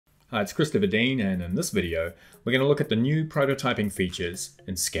Hi, it's Deane, and in this video, we're going to look at the new prototyping features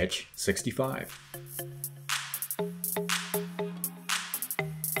in Sketch 65.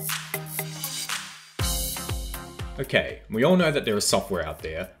 Okay, we all know that there is software out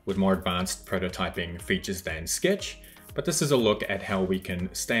there with more advanced prototyping features than Sketch, but this is a look at how we can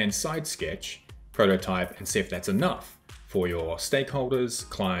stay inside Sketch, prototype, and see if that's enough for your stakeholders,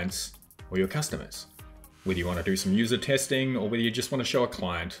 clients, or your customers. Whether you want to do some user testing or whether you just want to show a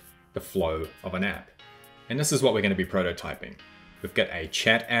client the flow of an app. And this is what we're going to be prototyping. We've got a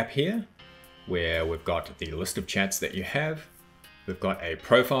chat app here where we've got the list of chats that you have. We've got a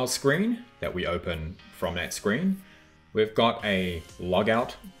profile screen that we open from that screen. We've got a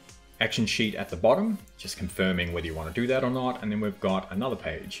logout action sheet at the bottom, just confirming whether you want to do that or not. And then we've got another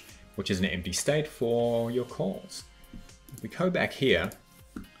page, which is an empty state for your calls. If we go back here,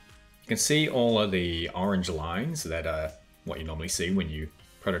 you can see all of the orange lines that are what you normally see when you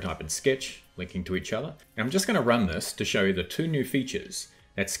prototype in Sketch, linking to each other. And I'm just going to run this to show you the two new features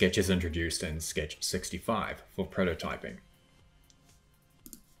that Sketch has introduced in Sketch 65 for prototyping.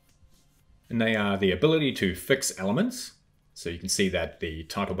 And they are the ability to fix elements. So you can see that the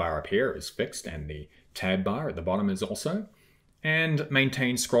title bar up here is fixed and the tab bar at the bottom is also. And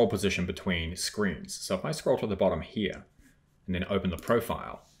maintain scroll position between screens. So if I scroll to the bottom here and then open the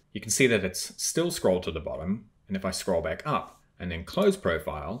profile, you can see that it's still scrolled to the bottom. And if I scroll back up and then close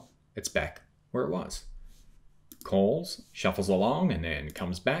profile, it's back where it was. Calls, shuffles along and then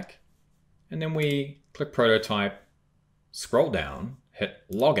comes back. And then we click prototype, scroll down, hit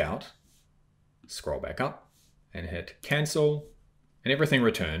logout, scroll back up and hit cancel, and everything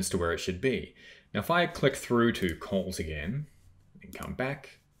returns to where it should be. Now if I click through to calls again and come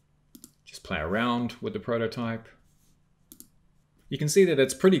back, just play around with the prototype, you can see that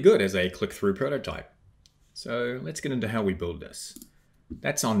it's pretty good as a click-through prototype. So let's get into how we build this.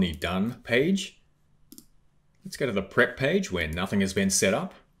 That's on the done page. Let's go to the prep page where nothing has been set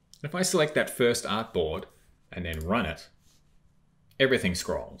up. And if I select that first artboard and then run it, everything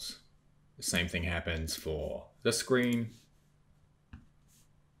scrolls. The same thing happens for this screen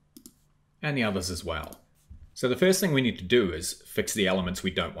and the others as well. So the first thing we need to do is fix the elements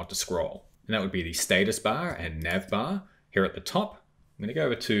we don't want to scroll. And that would be the status bar and nav bar here at the top. I'm going to go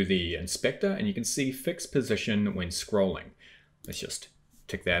over to the inspector and you can see fix position when scrolling. Let's just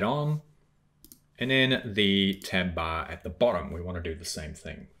tick that on. And then the tab bar at the bottom, we want to do the same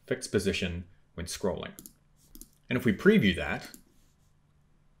thing. Fix position when scrolling. And if we preview that,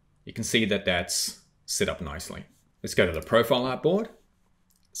 you can see that that's set up nicely. Let's go to the profile artboard,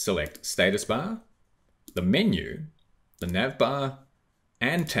 select status bar, the menu, the nav bar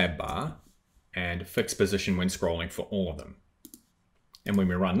and tab bar, and fix position when scrolling for all of them. And when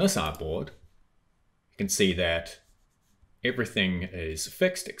we run this artboard, you can see that everything is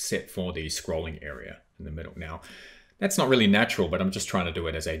fixed except for the scrolling area in the middle. Now, that's not really natural, but I'm just trying to do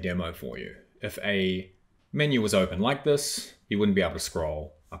it as a demo for you. If a menu was open like this, you wouldn't be able to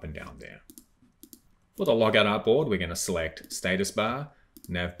scroll up and down there. For the logout artboard, we're going to select status bar,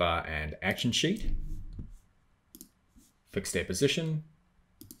 nav bar, and action sheet. Fix their position.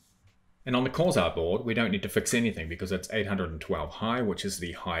 And on the calls artboard, we don't need to fix anything because it's 812 high, which is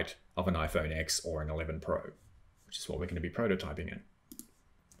the height of an iPhone X or an 11 Pro, which is what we're going to be prototyping in.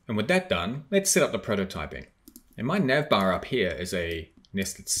 And with that done, let's set up the prototyping. And my nav bar up here is a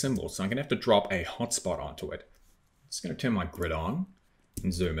nested symbol, so I'm going to have to drop a hotspot onto it. I'm just going to turn my grid on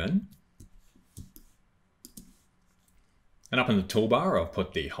and zoom in. And up in the toolbar, I'll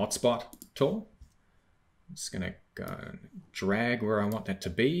put the hotspot tool. I'm just going to go and drag where I want that to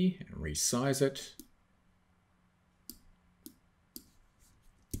be and resize it.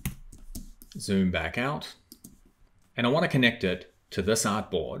 Zoom back out. And I want to connect it to this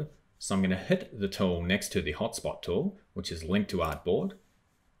artboard. So I'm going to hit the tool next to the hotspot tool, which is linked to artboard.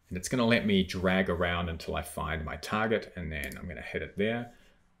 And it's going to let me drag around until I find my target. And then I'm going to hit it there.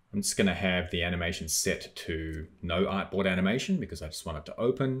 I'm just going to have the animation set to no artboard animation because I just want it to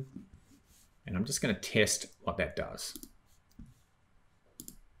open. And I'm just going to test what that does.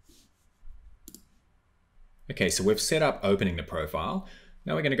 Okay, so we've set up opening the profile.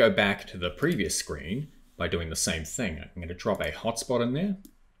 Now we're going to go back to the previous screen by doing the same thing. I'm going to drop a hotspot in there,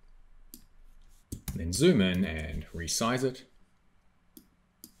 then zoom in and resize it.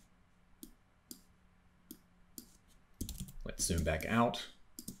 Let's zoom back out,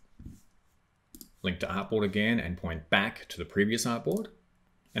 link to artboard again and point back to the previous artboard.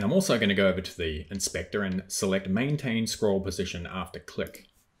 And I'm also going to go over to the inspector and select maintain scroll position after click.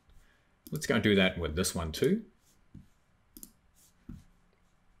 Let's go and do that with this one too.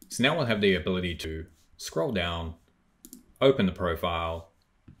 So now we'll have the ability to scroll down, open the profile,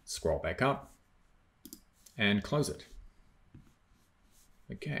 scroll back up, and close it.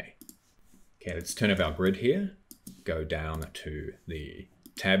 Okay, let's turn off our grid here, go down to the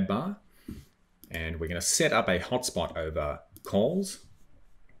tab bar, and we're going to set up a hotspot over calls.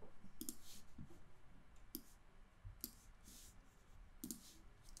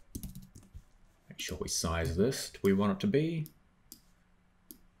 Make sure we size this to where we want it to be.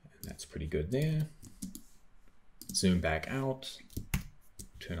 And that's pretty good there. Zoom back out,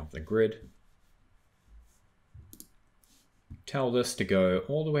 turn off the grid. Tell this to go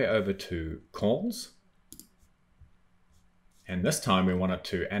all the way over to calls. And this time we want it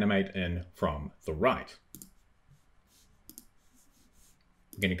to animate in from the right.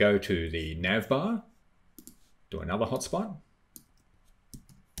 We're going to go to the nav bar, do another hotspot,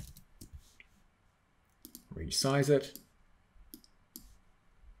 resize it,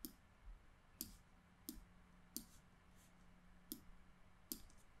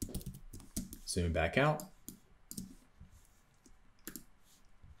 zoom back out,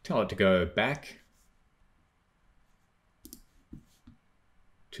 tell it to go back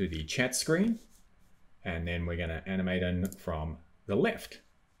to the chat screen, and then we're going to animate in from the left.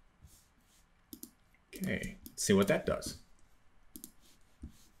 Okay, let's see what that does.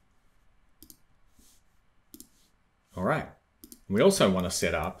 All right, we also want to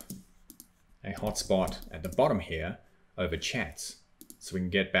set up a hotspot at the bottom here over chats, so we can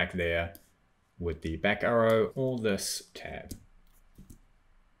get back there with the back arrow or this tab.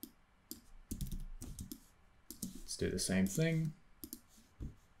 Let's do the same thing.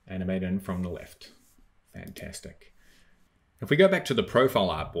 Animate in from the left. Fantastic. If we go back to the profile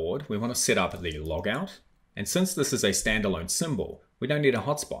artboard, we want to set up the logout. And since this is a standalone symbol, we don't need a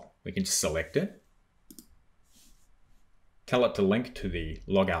hotspot. We can just select it, tell it to link to the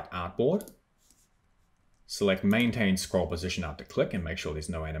logout artboard, select maintain scroll position after click and make sure there's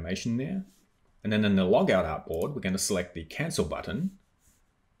no animation there. And then in the logout artboard, we're going to select the cancel button,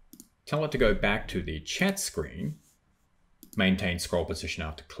 tell it to go back to the chat screen, maintain scroll position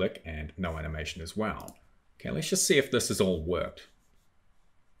after click and no animation as well. Okay, let's just see if this has all worked.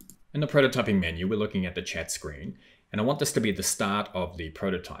 In the prototyping menu, we're looking at the chat screen, and I want this to be the start of the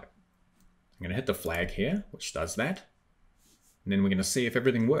prototype. I'm going to hit the flag here, which does that. And then we're going to see if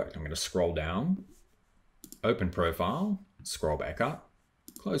everything worked. I'm going to scroll down, open profile, scroll back up,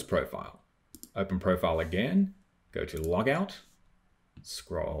 close profile, open profile again, go to logout,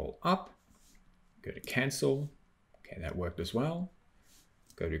 scroll up, go to cancel. Okay, that worked as well.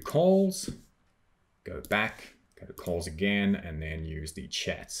 Go to calls, go back, go to calls again, and then use the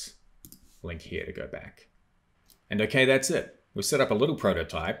chats link here to go back. And okay, that's it. We've set up a little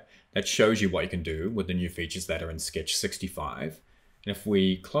prototype that shows you what you can do with the new features that are in Sketch 65. And if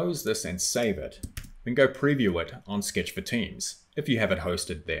we close this and save it, we can go preview it on Sketch for Teams if you have it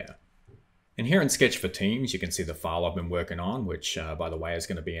hosted there. And here in Sketch for Teams, you can see the file I've been working on, which by the way is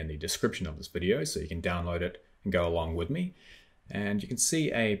going to be in the description of this video, so you can download it and go along with me. And you can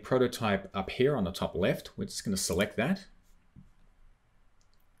see a prototype up here on the top left. We're just going to select that.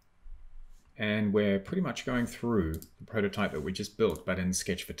 And we're pretty much going through the prototype that we just built, but in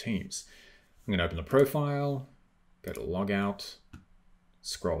Sketch for Teams. I'm going to open the profile, go to logout,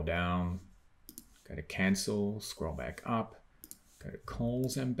 scroll down, go to cancel, scroll back up, go to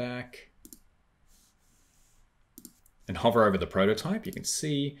calls and back, and hover over the prototype. You can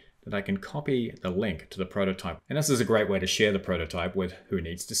see that I can copy the link to the prototype. And this is a great way to share the prototype with who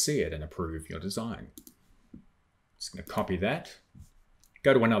needs to see it and approve your design. Just going to copy that,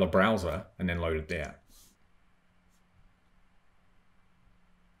 go to another browser, and then load it there.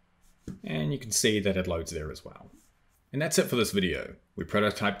 And you can see that it loads there as well. And that's it for this video. We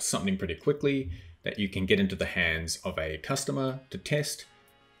prototyped something pretty quickly that you can get into the hands of a customer to test,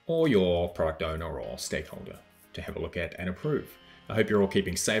 or your product owner or stakeholder to have a look at and approve. I hope you're all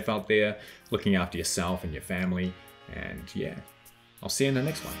keeping safe out there, looking after yourself and your family, and yeah, I'll see you in the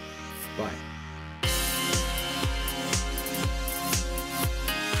next one. Bye.